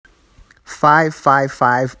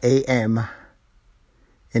5:55 a.m.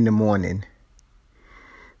 in the morning.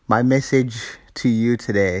 My message to you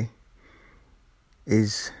today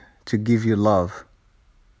is to give you love,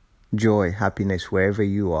 joy, happiness wherever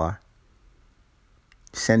you are.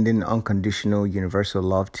 Sending unconditional universal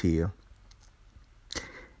love to you.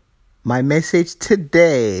 My message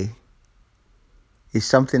today is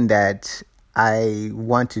something that I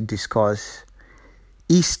want to discuss: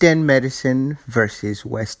 Eastern medicine versus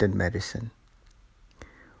Western medicine.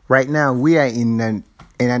 Right now, we are in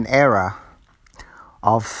an era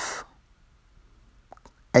of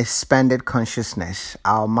expanded consciousness.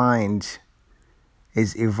 Our mind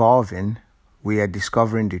is evolving. We are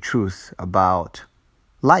discovering the truth about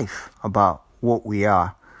life, about what we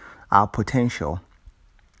are, our potential.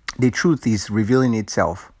 The truth is revealing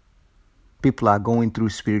itself. People are going through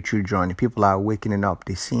spiritual journey. People are waking up.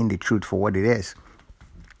 They're seeing the truth for what it is.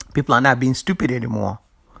 People are not being stupid anymore.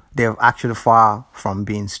 They're actually far from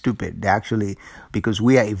being stupid. They're actually, because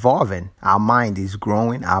we are evolving. Our mind is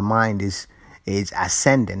growing. Our mind is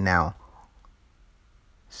ascending now.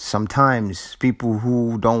 Sometimes people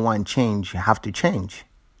who don't want change have to change.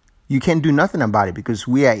 You can't do nothing about it because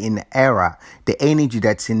we are in an era. The energy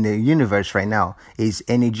that's in the universe right now is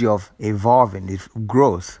energy of evolving, of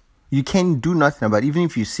growth. You can't do nothing about it. Even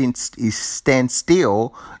if you stand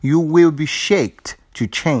still, you will be shaken to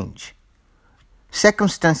change.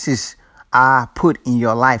 Circumstances are put in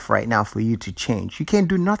your life right now for you to change. You can't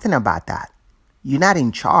do nothing about that. You're not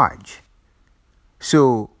in charge.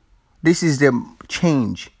 So this is the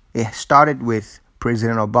change. It started with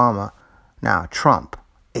President Obama. Now Trump.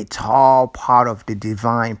 It's all part of the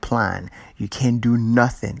divine plan. You can't do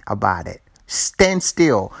nothing about it. Stand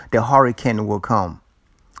still. The hurricane will come.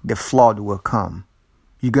 The flood will come.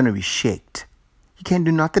 You're going to be shaken. You can't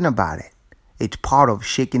do nothing about it. It's part of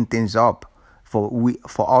shaking things up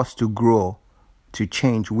for us to grow, to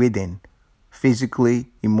change within, physically,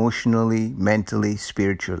 emotionally, mentally,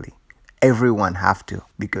 spiritually. Everyone have to,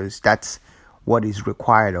 because that's what is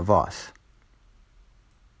required of us.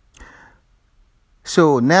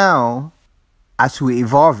 So now, as we're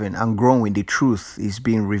evolving and growing, the truth is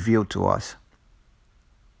being revealed to us.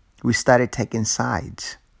 We started taking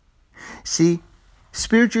sides. See,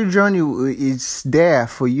 spiritual journey is there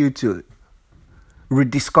for you to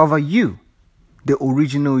rediscover you, the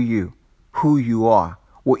original you, who you are,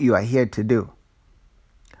 what you are here to do.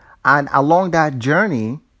 And along that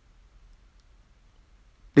journey,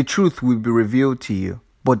 the truth will be revealed to you,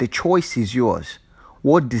 but the choice is yours.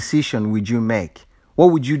 What decision would you make? What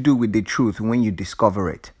would you do with the truth when you discover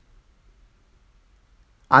it?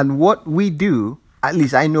 And what we do, at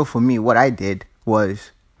least I know for me, what I did was,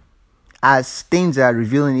 as things are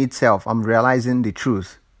revealing itself, I'm realizing the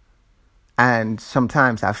truth. And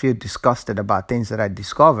sometimes I feel disgusted about things that I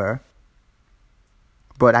discover.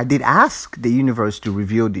 But I did ask the universe to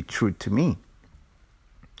reveal the truth to me.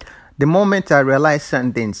 The moment I realize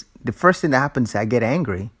certain things, the first thing that happens is I get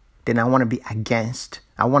angry. Then I want to be against.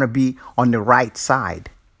 I want to be on the right side.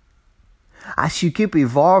 As you keep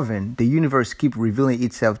evolving, the universe keeps revealing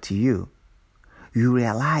itself to you. You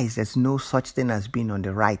realize there's no such thing as being on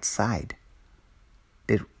the right side.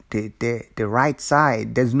 The right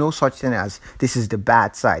side, there's no such thing as this is the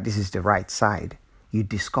bad side, this is the right side. You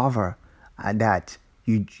discover that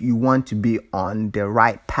you want to be on the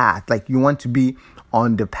right path, like you want to be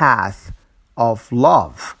on the path of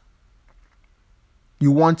love.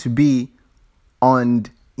 You want to be in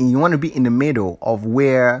the middle of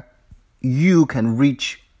where you can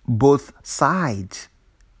reach both sides.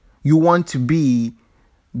 You want to be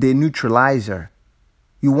the neutralizer.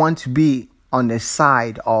 You want to be on the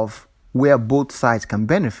side of where both sides can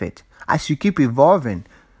benefit. As you keep evolving,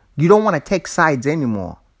 you don't want to take sides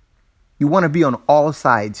anymore. You want to be on all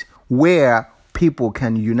sides where people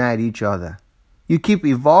can unite each other. You keep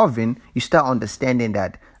evolving, you start understanding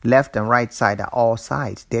that left and right side are all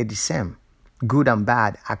sides. They're the same. Good and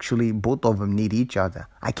bad, actually, both of them need each other.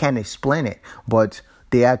 I can't explain it, but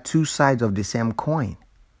they are two sides of the same coin.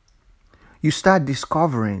 You start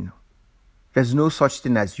discovering there's no such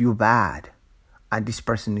thing as you bad and this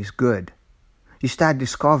person is good. You start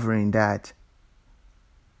discovering that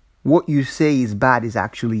what you say is bad is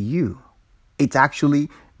actually you. It's actually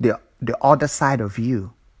the other side of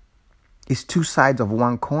you. It's two sides of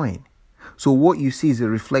one coin. So what you see is a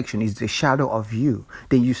reflection, is the shadow of you.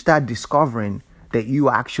 Then you start discovering that you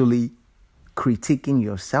are actually critiquing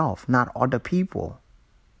yourself, not other people.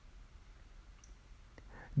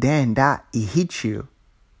 Then that it hits you.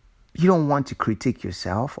 You don't want to critique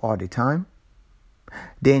yourself all the time.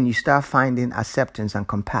 Then you start finding acceptance and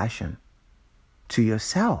compassion to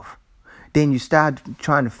yourself. then you start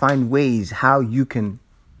trying to find ways how you can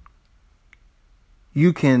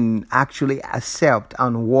actually accept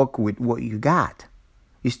and work with what you got.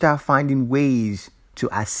 You start finding ways to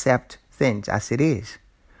accept things as it is.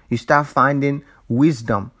 You start finding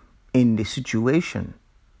wisdom in the situation.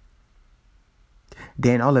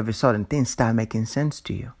 Then all of a sudden things start making sense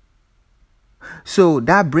to you. So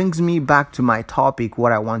that brings me back to my topic,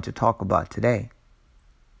 what I want to talk about today.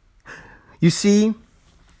 You see,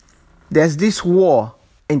 there's this war,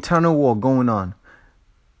 internal war going on.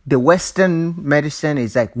 The Western medicine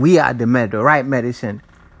is like, we are the right medicine.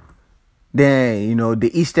 Then,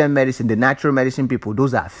 the Eastern medicine, the natural medicine people,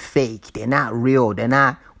 those are fake. They're not real. They're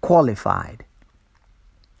not qualified.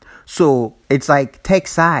 So it's like, take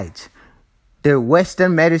sides. The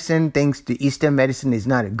Western medicine thinks the Eastern medicine is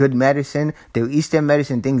not a good medicine. The Eastern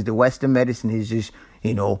medicine thinks the Western medicine is just,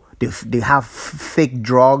 they have fake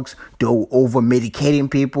drugs. They're over-medicating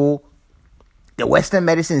people. The Western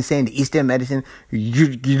medicine is saying the Eastern medicine,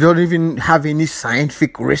 you don't even have any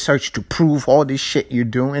scientific research to prove all this shit you're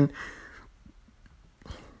doing.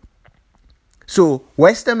 So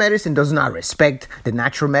Western medicine does not respect the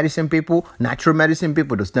natural medicine people. Natural medicine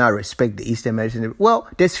people does not respect the Eastern medicine. Well,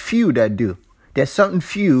 there's few that do. There's certain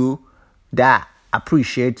few that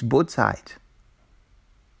appreciates both sides.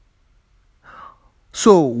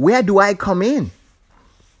 So where do I come in?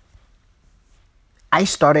 I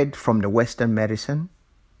started from the Western medicine.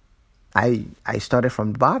 I started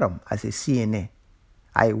from the bottom as a CNA.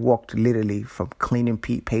 I worked literally from cleaning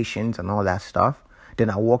patients and all that stuff. Then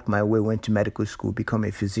I worked my way, went to medical school, become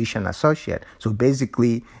a physician associate. So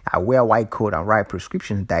basically, I wear a white coat and write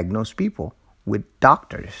prescriptions and diagnose people with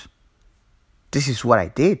doctors. This is what I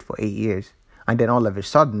did for 8 years. And then all of a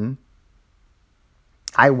sudden,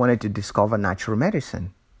 I wanted to discover natural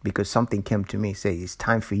medicine because something came to me, say, it's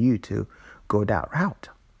time for you to go that route.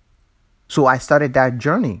 So I started that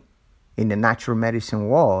journey in the natural medicine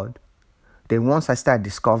world. Then once I started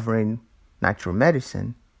discovering natural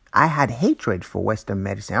medicine, I had hatred for Western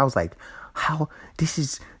medicine. I was like, how, this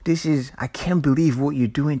is, I can't believe what you're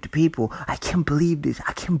doing to people. I can't believe this.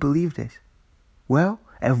 I can't believe this. Well,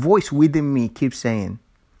 a voice within me keeps saying,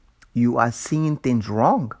 you are seeing things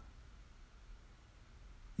wrong.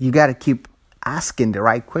 You got to keep asking the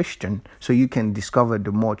right question so you can discover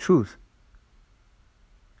the more truth.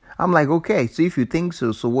 I'm like, okay, so if you think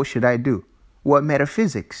so what should I do? Well,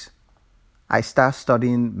 metaphysics. I start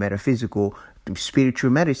studying metaphysical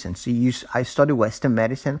spiritual medicine. So I study Western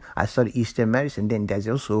medicine, I study Eastern medicine. Then there's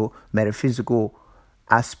also metaphysical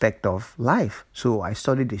aspect of life. So I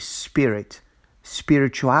study the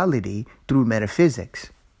spirituality through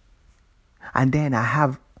metaphysics. And then I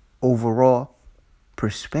have overall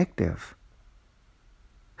perspective.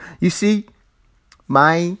 You see,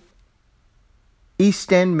 my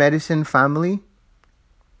Eastern medicine family,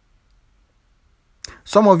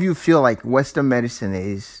 some of you feel like Western medicine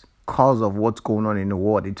is cause of what's going on in the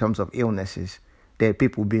world in terms of illnesses, that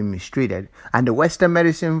people being mistreated. And the Western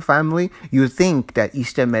medicine family, you think that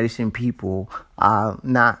Eastern medicine people are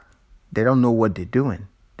not, they don't know what they're doing.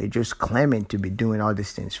 They're just claiming to be doing all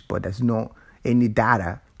these things, but there's no any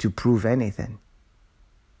data to prove anything.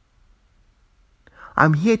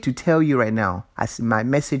 I'm here to tell you right now, as my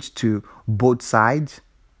message to both sides,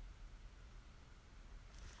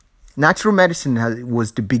 natural medicine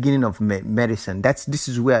was the beginning of medicine. This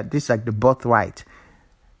is like the birthright.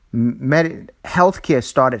 Healthcare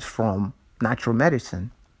started from natural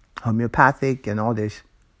medicine, homeopathic and all this.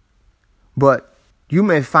 But you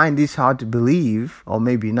may find this hard to believe, or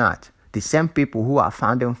maybe not. The same people who are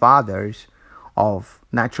founding fathers of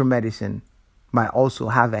natural medicine might also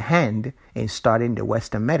have a hand in starting the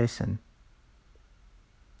Western medicine.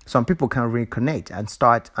 Some people can reincarnate and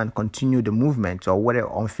start and continue the movement or whatever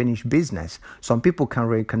unfinished business. Some people can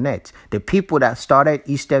reincarnate. The people that started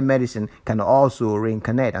Eastern medicine can also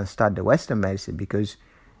reincarnate and start the Western medicine because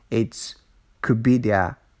it could be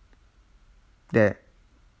their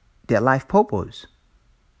life purpose.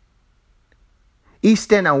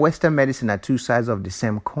 Eastern and Western medicine are two sides of the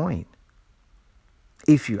same coin.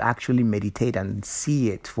 If you actually meditate and see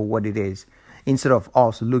it for what it is, instead of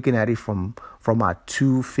us looking at it from our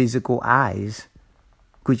two physical eyes,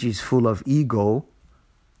 which is full of ego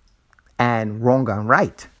and wrong and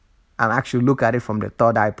right, and actually look at it from the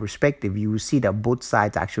third eye perspective, you will see that both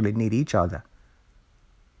sides actually need each other.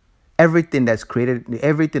 Everything that's created,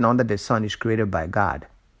 everything under the sun is created by God.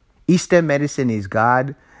 Eastern medicine is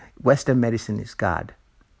God. Western medicine is God.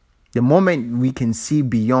 The moment we can see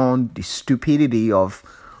beyond the stupidity of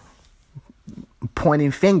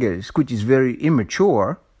pointing fingers, which is very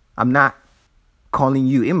immature, I'm not calling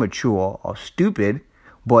you immature or stupid,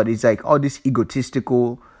 but it's like all this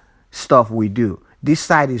egotistical stuff we do. This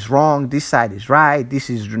side is wrong, this side is right, this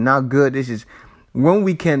is not good, this is... When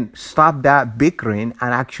we can stop that bickering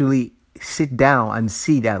and actually sit down and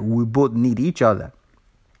see that we both need each other,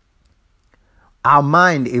 our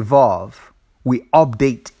mind evolve. We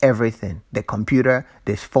update everything. The computer,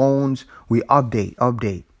 the phones, we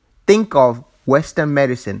update. Think of Western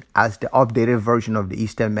medicine as the updated version of the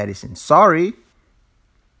Eastern medicine. Sorry,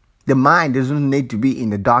 the mind doesn't need to be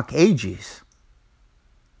in the dark ages.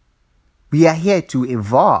 We are here to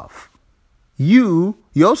evolve.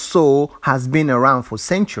 Your soul has been around for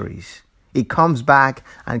centuries. It comes back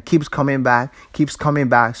and keeps coming back,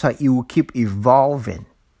 so it will keep evolving.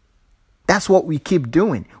 That's what we keep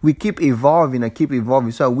doing. We keep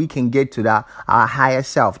evolving so we can get to our higher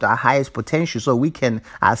self, our highest potential, so we can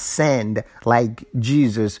ascend like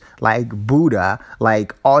Jesus, like Buddha,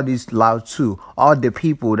 like all these Lao Tzu, all the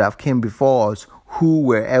people that came before us who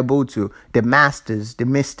were able to, the masters, the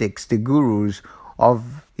mystics, the gurus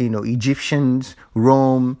of, Egyptians,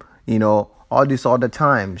 Rome, all these other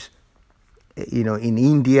times, in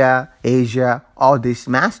India, Asia, all these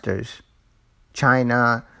masters,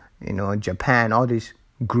 China, Japan, all these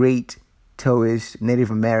great Taoists, Native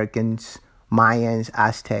Americans, Mayans,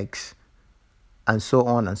 Aztecs, and so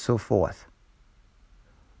on and so forth.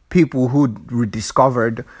 People who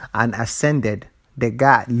rediscovered and ascended, they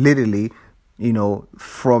got literally,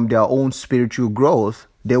 from their own spiritual growth,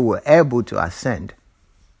 they were able to ascend.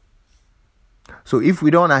 So if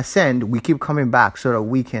we don't ascend, we keep coming back so that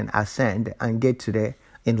we can ascend and get to the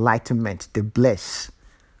enlightenment, the bliss,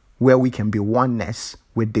 where we can be oneness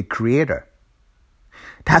with the Creator.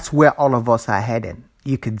 That's where all of us are heading.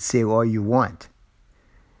 You can say all you want.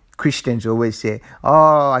 Christians always say,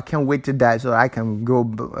 "Oh, I can't wait to die so I can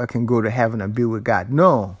go to heaven and be with God."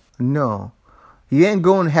 No. You ain't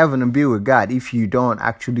going to heaven and be with God if you don't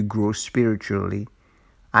actually grow spiritually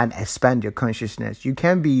and expand your consciousness. You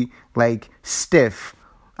can't be like stiff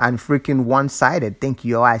and freaking one-sided, think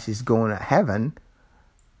your ass is going to heaven,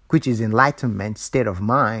 which is enlightenment, state of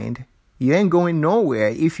mind. You ain't going nowhere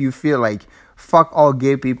if you feel like, fuck all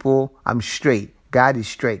gay people, I'm straight. God is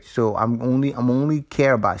straight, so I'm only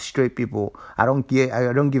care about straight people. I don't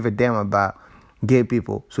give a damn about gay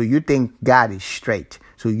people. So you think God is straight.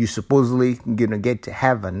 So you supposedly gonna get to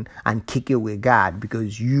heaven and kick it with God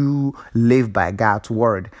because you live by God's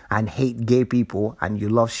word and hate gay people and you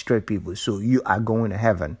love straight people. So you are going to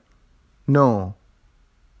heaven. No,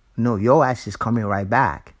 your ass is coming right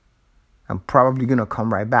back. I'm probably gonna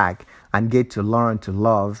come right back and get to learn to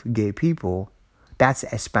love gay people. That's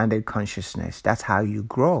expanded consciousness. That's how you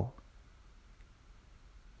grow.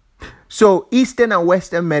 So Eastern and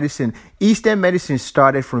Western medicine. Eastern medicine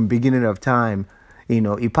started from beginning of time.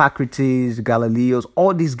 Hippocrates, Galileos,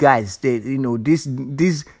 all these guys,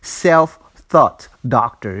 these self-taught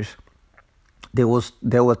doctors, they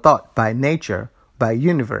were taught by nature, by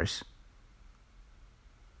universe.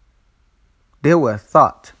 They were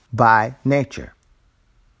taught by nature.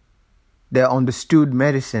 They understood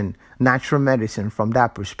medicine, natural medicine from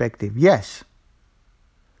that perspective. Yes.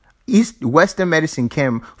 Western medicine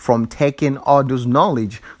came from taking all those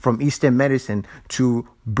knowledge from Eastern medicine to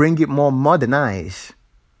bring it more modernized.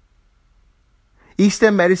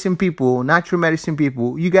 Eastern medicine people, natural medicine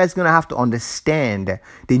people, you guys gonna have to understand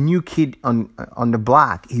the new kid on the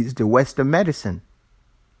block is the Western medicine.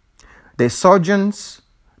 The surgeons,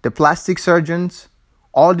 the plastic surgeons,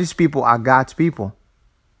 all these people are God's people.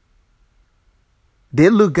 They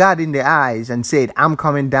look God in the eyes and said, I'm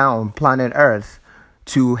coming down on planet Earth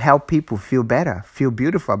to help people feel better, feel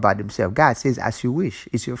beautiful about themselves. God says, as you wish.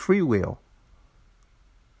 It's your free will.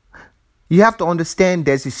 You have to understand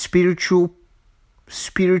there's a spiritual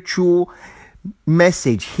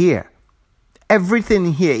message here.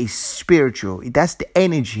 Everything here is spiritual. That's the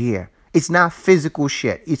energy here. It's not physical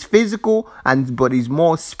shit. It's physical, but it's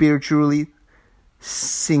more spiritually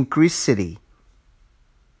synchronicity.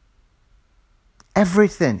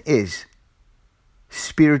 Everything is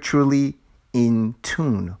spiritually in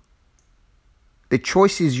tune. The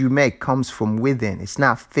choices you make comes from within. It's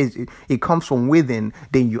not it comes from within,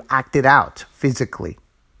 then you act it out physically.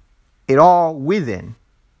 It all within.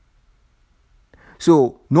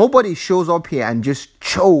 So nobody shows up here and just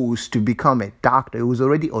chose to become a doctor. It was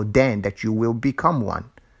already ordained that you will become one.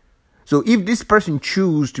 So if this person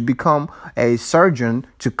chooses to become a surgeon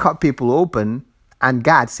to cut people open, and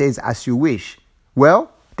God says, as you wish,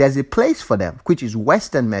 well, there's a place for them, which is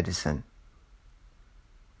Western medicine.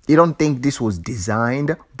 You don't think this was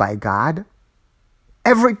designed by God?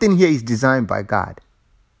 Everything here is designed by God.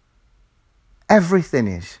 Everything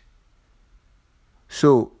is.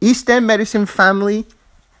 So Eastern medicine family,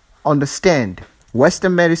 understand,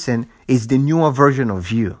 Western medicine is the newer version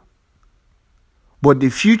of you. But the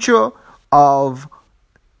future of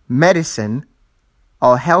medicine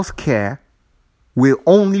or healthcare will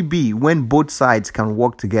only be when both sides can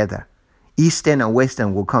work together. Eastern and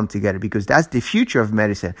Western will come together, because that's the future of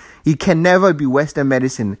medicine. It can never be Western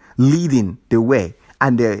medicine leading the way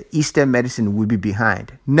and the Eastern medicine will be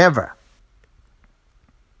behind. Never.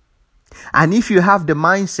 And if you have the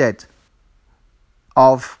mindset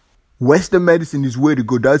of Western medicine is where to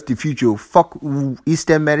go, that's the future, fuck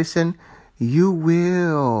Eastern medicine, you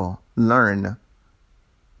will learn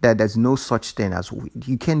that there's no such thing as,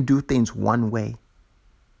 you can do things one way.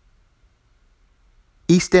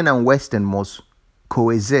 Eastern and Western must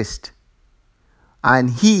coexist. And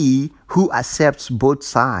he who accepts both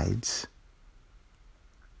sides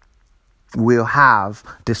will have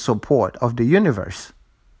the support of the universe.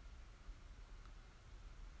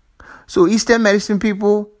 So Eastern medicine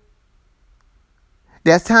people,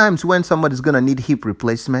 there are times when somebody's going to need hip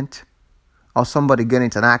replacement, or somebody get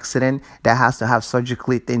into an accident that has to have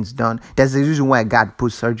surgically things done. There's the reason why God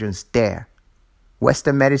put surgeons there.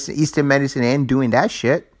 Western medicine, Eastern medicine ain't doing that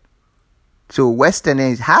shit. So Western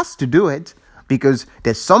has to do it, because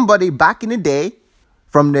there's somebody back in the day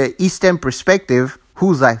from the Eastern perspective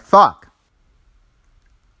who's like, fuck.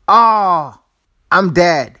 Oh, I'm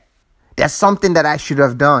dead. There's something that I should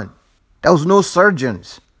have done. There was no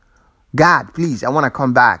surgeons. God, please, I want to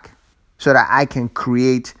come back so that I can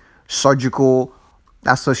create surgical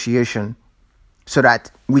association so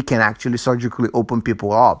that we can actually surgically open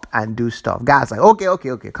people up and do stuff. God's like,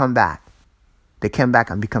 okay, come back. They came back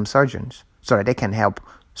and become surgeons so that they can help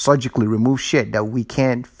surgically remove shit that we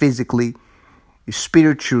can't physically,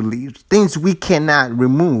 spiritually, things we cannot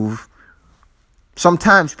remove.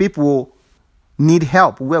 Sometimes people need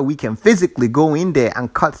help where we can physically go in there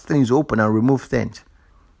and cut things open and remove things.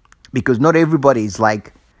 Because not everybody is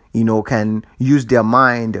like, can use their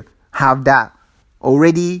mind, have that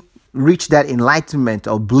already reach that enlightenment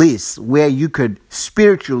or bliss where you could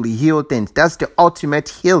spiritually heal things. That's the ultimate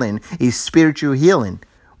healing, is spiritual healing.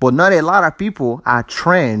 But not a lot of people are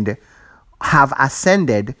trained, have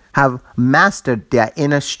ascended, have mastered their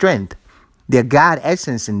inner strength, their God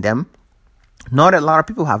essence in them. Not a lot of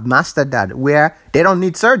people have mastered that, where they don't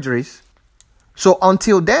need surgeries. So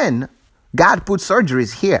until then, God put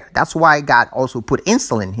surgeries here. That's why God also put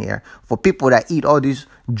insulin here. For people that eat all this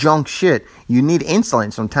junk shit, you need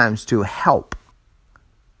insulin sometimes to help.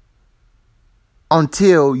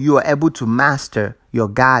 Until you are able to master your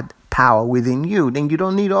God power within you, then you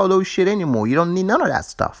don't need all those shit anymore. You don't need none of that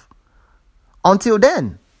stuff. Until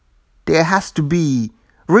then, there has to be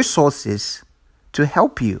resources to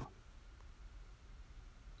help you.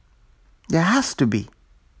 There has to be.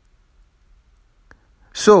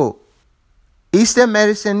 So, Eastern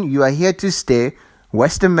medicine, you are here to stay.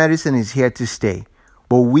 Western medicine is here to stay.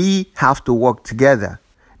 But we have to work together.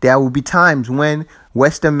 There will be times when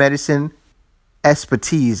Western medicine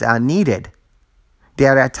expertise are needed.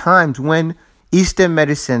 There are times when Eastern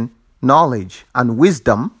medicine knowledge and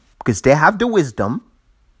wisdom, because they have the wisdom,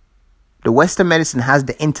 the Western medicine has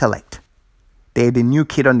the intellect. They're the new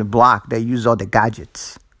kid on the block that use all the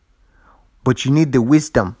gadgets. But you need the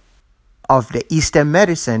wisdom of the Eastern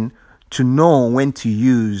medicine to know when to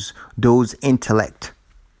use those intellect,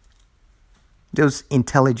 those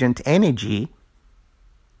intelligent energy.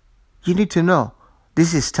 You need to know,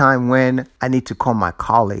 this is time when I need to call my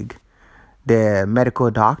colleague, the medical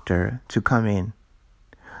doctor, to come in.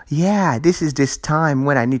 Yeah, this is this time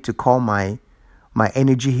when I need to call my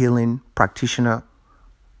energy healing practitioner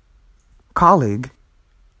colleague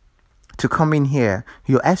to come in here.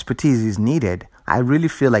 Your expertise is needed. I really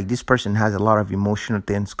feel like this person has a lot of emotional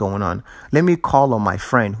things going on. Let me call on my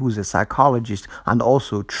friend who's a psychologist and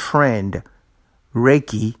also trained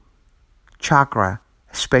Reiki chakra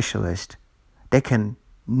specialist. They can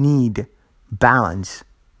need balance,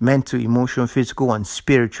 mental, emotional, physical, and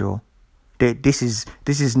spiritual. This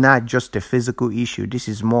is not just a physical issue. This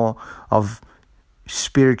is more of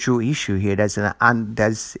spiritual issue here. There's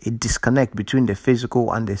a disconnect between the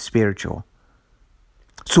physical and the spiritual.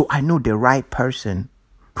 So I know the right person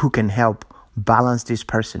who can help balance this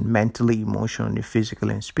person mentally, emotionally,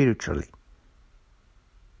 physically, and spiritually.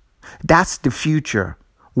 That's the future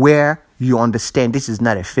where you understand this is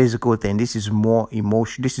not a physical thing. This is more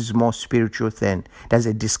emotion. This is more spiritual thing. There's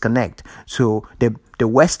a disconnect. So the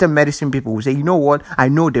Western medicine people will say, you know what? I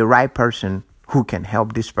know the right person who can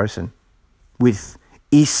help this person with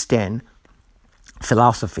Eastern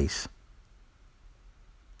philosophies.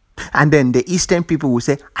 And then the Eastern people will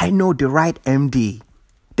say, I know the right MD,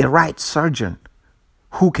 the right surgeon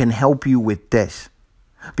who can help you with this.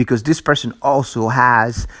 because this person also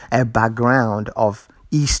has a background of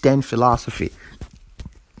Eastern philosophy.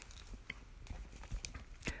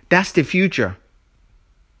 That's the future.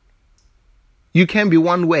 You can't be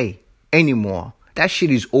one way anymore. That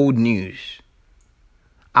shit is old news.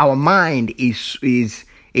 Our mind is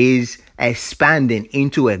expanding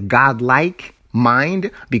into a godlike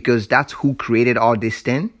mind because that's who created all this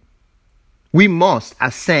thing. We must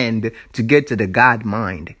ascend to get to the God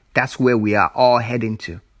mind. That's where we are all heading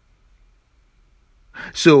to.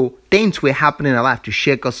 So things were happening in our life to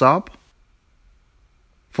shake us up,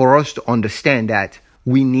 for us to understand that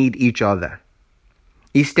we need each other.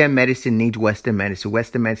 Eastern medicine needs Western medicine.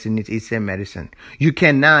 Western medicine needs Eastern medicine. You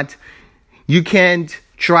can't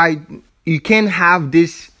have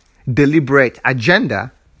this deliberate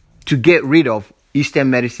agenda to get rid of Eastern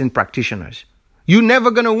medicine practitioners. You're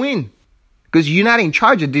never going to win because you're not in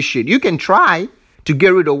charge of this shit. You can try to get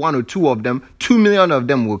rid of one or two of them. 2 million of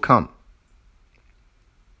them will come.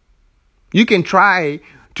 You can try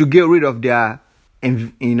to get rid of their,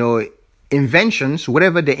 inventions,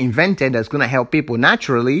 whatever they invented that's going to help people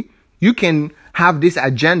naturally. You can have this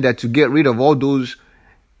agenda to get rid of all those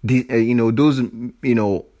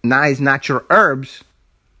nice natural herbs.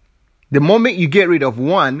 The moment you get rid of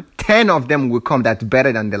one, 10 of them will come that's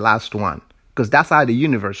better than the last one. Because that's how the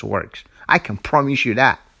universe works. I can promise you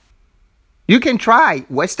that. You can try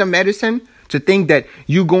Western medicine to think that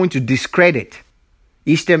you're going to discredit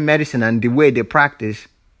Eastern medicine and the way they practice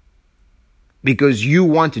because you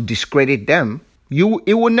want to discredit them.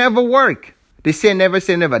 It will never work. They say never.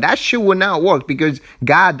 That shit will not work because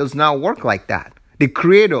God does not work like that. The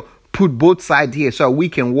Creator put both sides here so we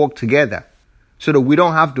can work together, so that we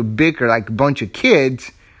don't have to bicker like a bunch of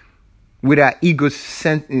kids with our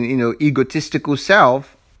egotistical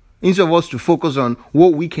self, instead of us to focus on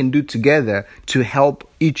what we can do together to help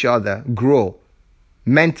each other grow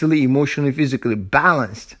mentally, emotionally, physically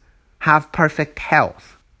balanced, have perfect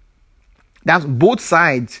health. That's both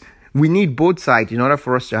sides. We need both sides in order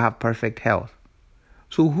for us to have perfect health.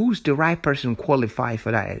 So who's the right person qualified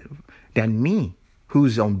for that than me,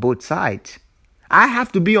 who's on both sides? I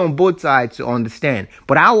have to be on both sides to understand.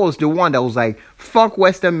 But I was the one that was like, fuck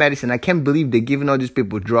Western medicine. I can't believe they're giving all these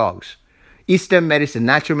people drugs. Eastern medicine,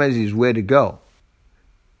 natural medicine is where to go.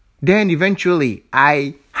 Then eventually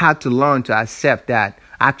I had to learn to accept that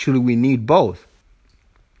actually we need both.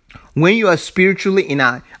 When you are spiritually in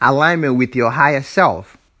alignment with your higher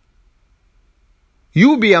self,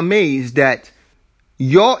 you'll be amazed that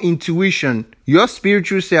your intuition, your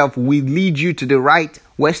spiritual self will lead you to the right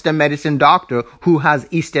Western medicine doctor who has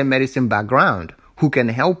Eastern medicine background, who can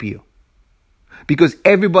help you. Because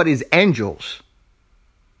everybody's angels.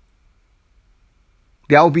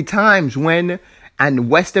 There will be times when a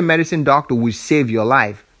Western medicine doctor will save your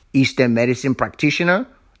life. Eastern medicine practitioner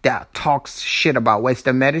that talks shit about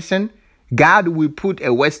Western medicine, God will put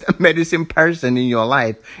a Western medicine person in your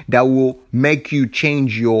life that will make you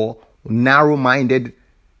change your narrow-minded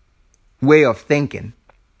way of thinking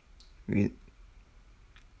with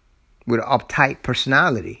an uptight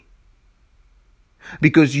personality.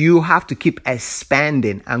 Because you have to keep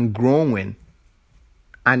expanding and growing,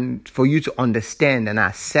 and for you to understand and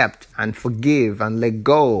accept and forgive and let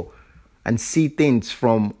go and see things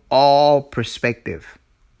from all perspective.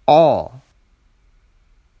 All.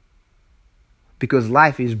 Because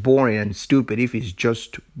life is boring and stupid if it's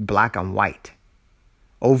just black and white.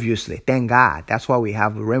 Obviously, thank God. That's why we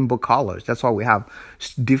have rainbow colors. That's why we have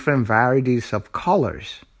different varieties of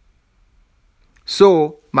colors.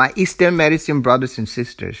 So, my Eastern medicine brothers and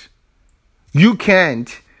sisters, you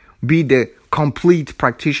can't be the complete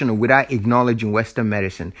practitioner without acknowledging Western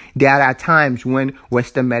medicine. There are times when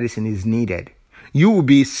Western medicine is needed. You will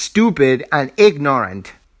be stupid and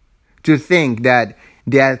ignorant to think that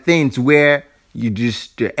there are things where you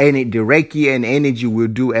just, the Reiki and energy will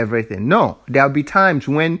do everything. No, there'll be times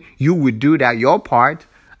when you would do that, your part.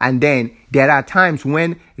 And then there are times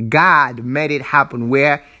when God made it happen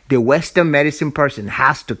where the Western medicine person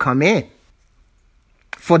has to come in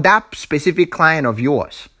for that specific client of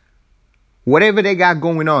yours. Whatever they got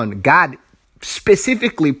going on, God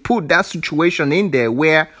specifically put that situation in there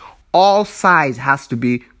where all sides has to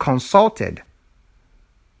be consulted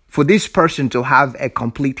for this person to have a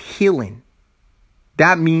complete healing.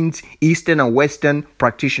 That means Eastern and Western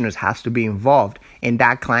practitioners has to be involved in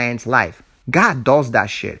that client's life. God does that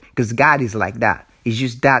shit because God is like that. It's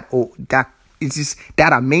just it's just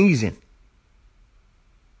that amazing.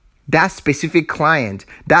 That specific client,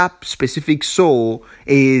 that specific soul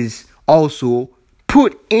is also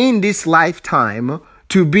put in this lifetime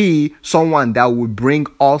to be someone that will bring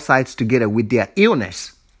all sides together with their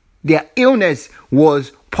illness. Their illness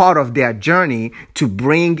was part of their journey to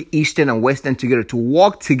bring Eastern and Western together, to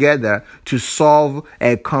work together to solve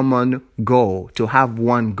a common goal, to have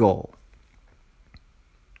one goal.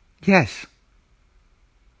 Yes.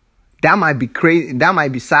 That might be crazy. That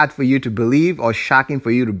might be sad for you to believe or shocking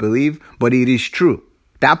for you to believe, but it is true.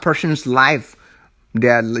 That person's life,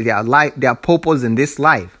 their purpose in this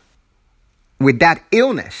life, with that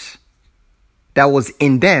illness that was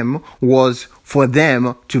in them, was for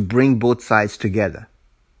them to bring both sides together.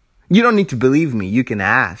 You don't need to believe me. You can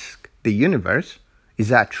ask the universe. Is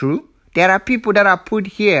that true? There are people that are put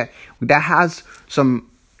here that has some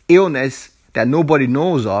illness that nobody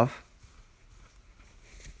knows of,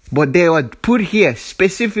 but they were put here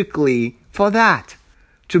specifically for that,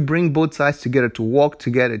 to bring both sides together, to work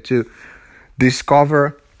together, to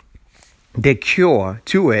discover the cure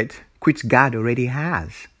to it, which God already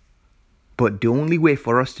has. But the only way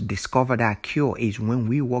for us to discover that cure is when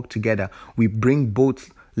we work together. We bring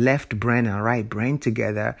both left brain and right brain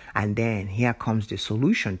together, and then here comes the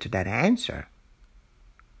solution to that answer.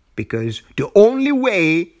 Because the only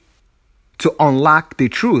way to unlock the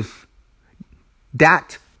truth,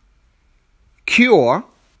 that cure,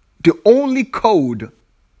 the only code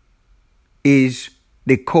is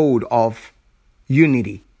the code of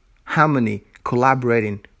unity, harmony,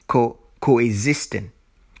 collaborating, coexisting.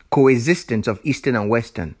 Coexistence of Eastern and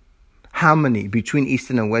Western, harmony between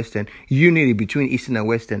Eastern and Western, unity between Eastern and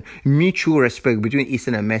Western, mutual respect between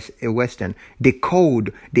Eastern and Western. The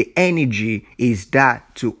code, the energy is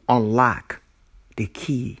that to unlock the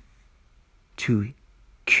key to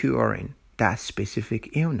curing that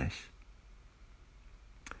specific illness.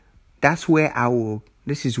 That's where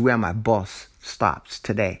this is where my boss stops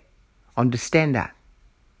today. Understand that.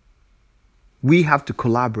 We have to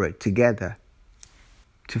collaborate together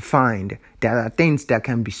to find there are things that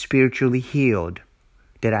can be spiritually healed.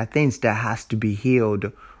 There are things that has to be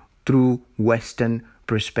healed through Western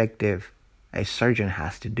perspective. A surgeon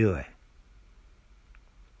has to do it.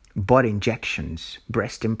 Butt injections,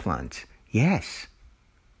 breast implants, yes,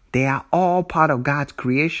 they are all part of God's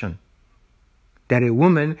creation. That a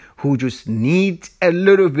woman who just needs a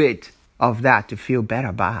little bit of that to feel better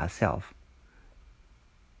about herself,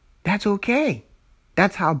 that's okay.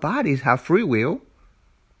 That's how bodies have free will.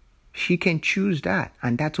 She can choose that,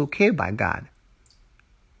 and that's okay by God.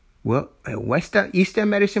 Well, a Eastern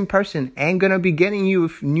medicine person ain't going to be getting you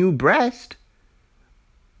a new breast,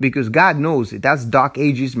 because God knows it. That's Dark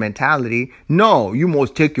Ages mentality. No, you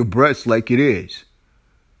must take your breast like it is.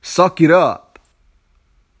 Suck it up.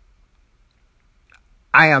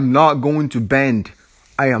 I am not going to bend.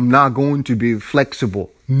 I am not going to be flexible.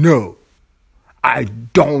 No, I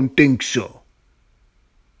don't think so.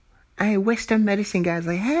 Western medicine guys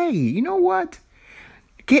like, hey, you know what?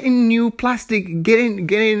 Getting new plastic, getting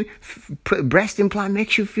breast implant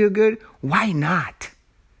makes you feel good. Why not?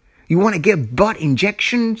 You want to get butt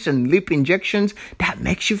injections and lip injections that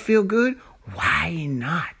makes you feel good? Why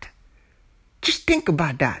not? Just think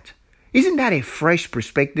about that. Isn't that a fresh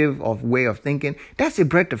perspective of way of thinking? That's a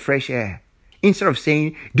breath of fresh air. Instead of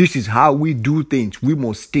saying, this is how we do things, we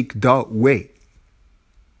must stick that way.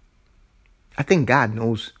 I think God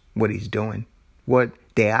knows what he's doing, what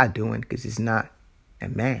they are doing, because it's not a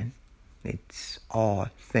man. It's all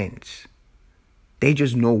things. They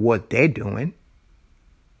just know what they're doing.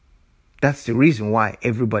 That's the reason why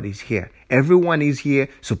everybody's here. Everyone is here,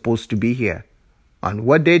 supposed to be here. And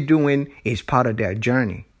what they're doing is part of their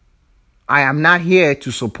journey. I am not here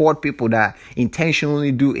to support people that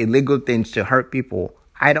intentionally do illegal things to hurt people.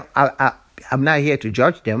 I'm not here to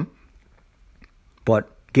judge them. But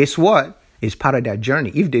guess what? It's part of their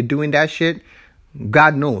journey. If they're doing that shit,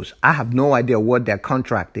 God knows. I have no idea what their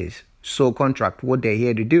contract is. Soul contract, what they're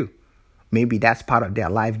here to do. Maybe that's part of their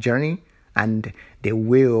life journey, and they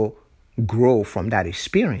will grow from that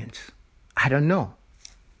experience. I don't know.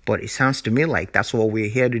 But it sounds to me like that's what we're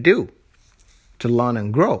here to do. To learn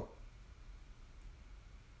and grow.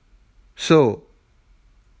 So,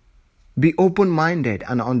 be open-minded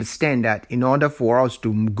and understand that in order for us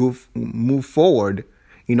to move forward,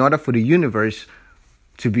 in order for the universe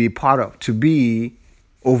to be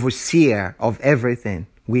overseer of everything,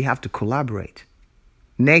 we have to collaborate.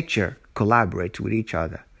 Nature collaborates with each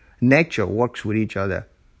other. Nature works with each other.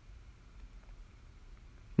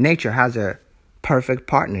 Nature has a perfect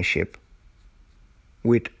partnership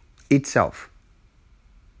with itself.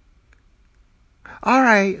 All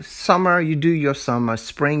right, summer, you do your summer.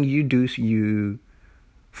 Spring, you do you.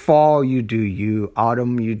 Fall, you do you.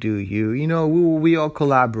 Autumn, you do you. You know, we all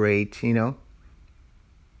collaborate, you know.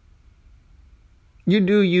 You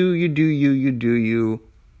do you, you do you, you do you.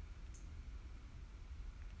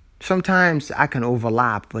 Sometimes I can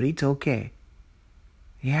overlap, but it's okay.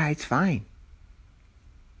 Yeah, it's fine.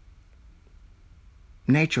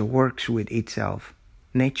 Nature works with itself.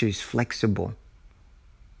 Nature is flexible.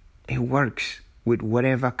 It works with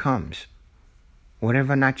whatever comes.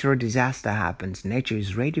 Whatever natural disaster happens, nature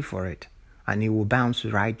is ready for it. And it will bounce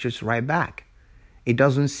just right back. It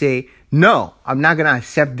doesn't say, no, I'm not going to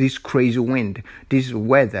accept this crazy wind, this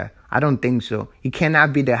weather. I don't think so. It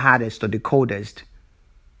cannot be the hottest or the coldest.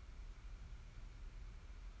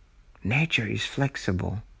 Nature is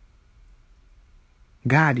flexible.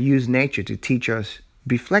 God used nature to teach us,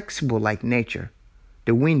 be flexible like nature.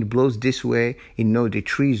 The wind blows this way. The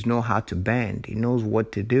trees know how to bend. It knows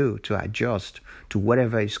what to do to adjust to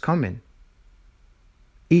whatever is coming.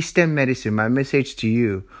 Eastern medicine, my message to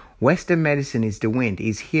you, Western medicine is the wind,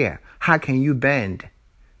 is here. How can you bend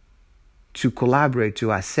to collaborate,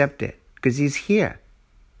 to accept it? Because it's here.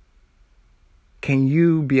 Can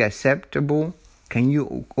you be acceptable? Can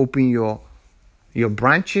you open your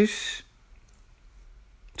branches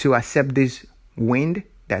to accept this wind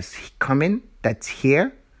that's coming, that's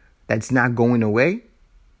here, that's not going away?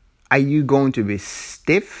 Are you going to be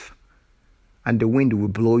stiff and the wind will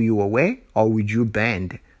blow you away? Or would you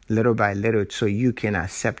bend little by little so you can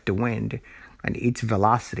accept the wind and its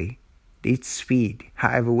velocity, its speed,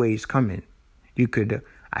 however way it's coming? You could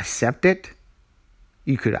accept it.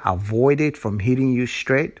 You could avoid it from hitting you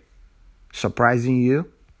straight, surprising you,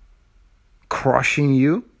 crushing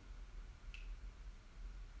you.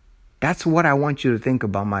 That's what I want you to think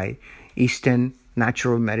about, my Eastern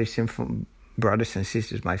natural medicine from brothers and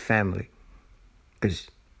sisters, my family. Because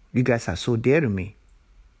you guys are so dear to me.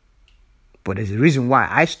 But there's a reason why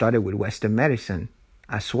I started with Western medicine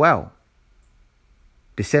as well.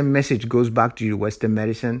 The same message goes back to you, Western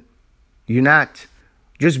medicine. You're not,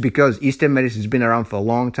 just because Eastern medicine has been around for a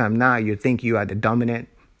long time now, you think you are the dominant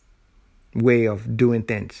way of doing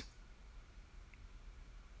things.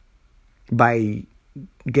 By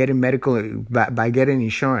getting by getting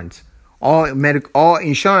insurance. All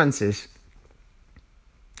insurances,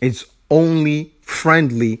 it's only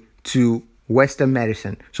friendly to Western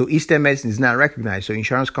medicine. So Eastern medicine is not recognized, so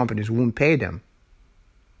insurance companies won't pay them.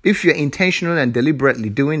 If you're intentional and deliberately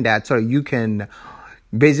doing that, so you can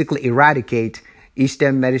basically eradicate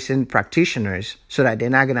Eastern medicine practitioners so that they're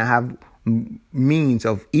not going to have means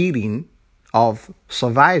of eating, of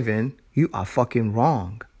surviving, you are fucking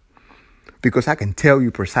wrong. Because I can tell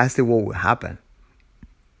you precisely what will happen.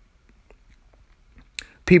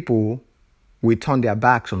 People will turn their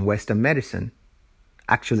backs on Western medicine.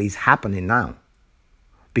 Actually, it's happening now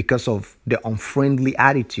because of the unfriendly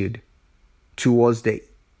attitude towards the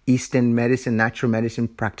Eastern medicine, natural medicine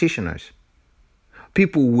practitioners.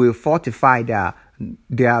 People will fortify their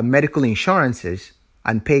medical insurances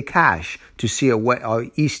and pay cash to see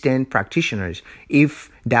Eastern practitioners if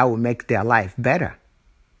that will make their life better.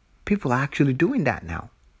 People are actually doing that now.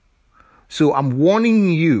 So I'm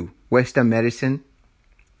warning you, Western medicine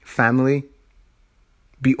family,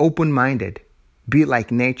 be open-minded. Be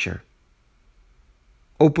like nature.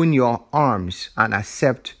 Open your arms and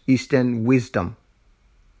accept Eastern wisdom.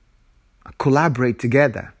 Collaborate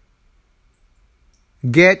together.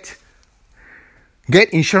 Get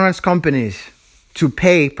insurance companies to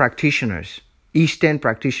pay practitioners, Eastern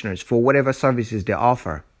practitioners, for whatever services they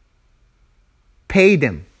offer. Pay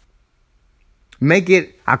them. Make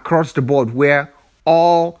it across the board where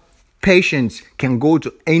all patients can go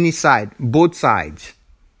to any side, both sides,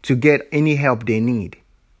 to get any help they need.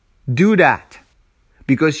 Do that.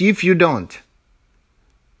 Because if you don't,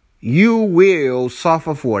 you will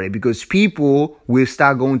suffer for it, because people will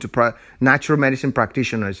start going to natural medicine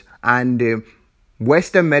practitioners and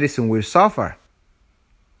Western medicine will suffer.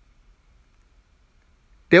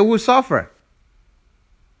 They will suffer.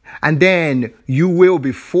 And then you will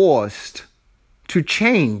be forced to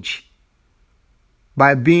change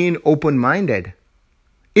by being open-minded.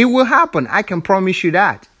 It will happen. I can promise you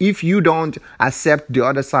that. If you don't accept the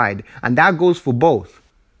other side. And that goes for both.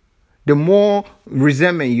 The more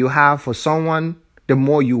resentment you have for someone, the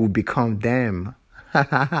more you will become them.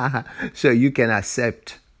 So you can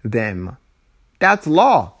accept them. That's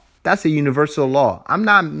law. That's a universal law. I'm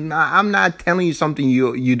not telling you something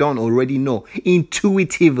you don't already know.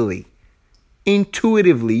 Intuitively,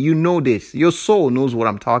 you know this. Your soul knows what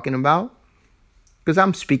I'm talking about. Because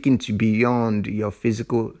I'm speaking to beyond your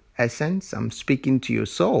physical essence. I'm speaking to your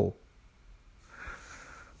soul.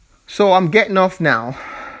 So I'm getting off now.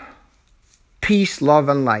 Peace, love,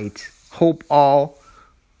 and light. Hope all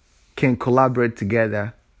can collaborate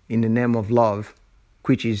together in the name of love,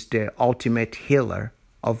 which is the ultimate healer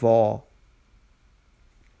of all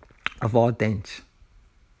things.